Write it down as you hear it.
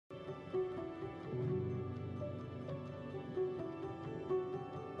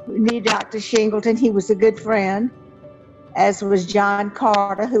knew Dr. Shingleton. He was a good friend, as was John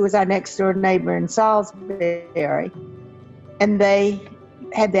Carter, who was our next door neighbor in Salisbury. And they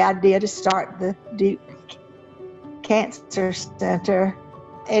had the idea to start the Duke Cancer Center.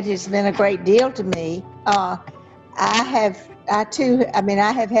 It has been a great deal to me. I have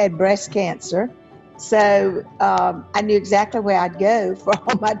had breast cancer, so I knew exactly where I'd go for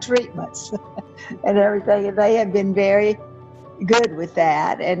all my treatments and everything. And they have been very good with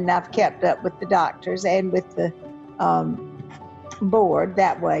that. And I've kept up with the doctors and with the board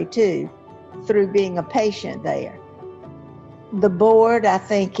that way too, through being a patient there. The board, I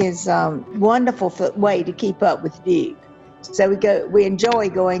think, is a wonderful way to keep up with Duke. So we enjoy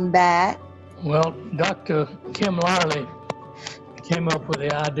going back. Well, Dr. Kim Larley came up with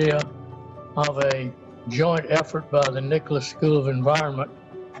the idea of a joint effort by the Nicholas School of Environment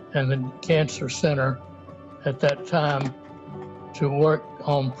and the Cancer Center at that time to work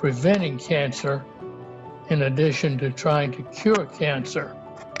on preventing cancer in addition to trying to cure cancer.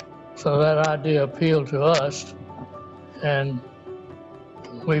 So that idea appealed to us, and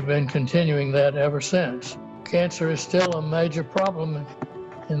we've been continuing that ever since. Cancer is still a major problem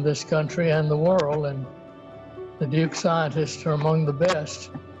in this country and the world, and the Duke scientists are among the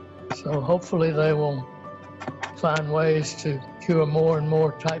best. So hopefully they will find ways to cure more and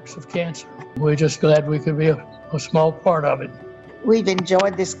more types of cancer. We're just glad we could be a small part of it. We've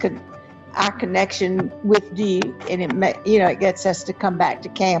enjoyed our connection with Duke, and it gets us to come back to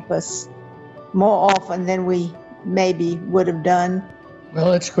campus more often than we maybe would have done.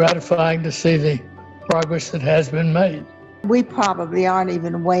 Well, it's gratifying to see the progress that has been made. We probably aren't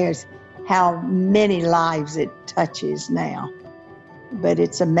even aware of how many lives it touches now, but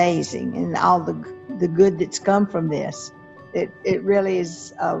it's amazing, and all the good that's come from this. It really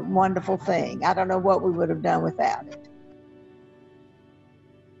is a wonderful thing. I don't know what we would have done without it.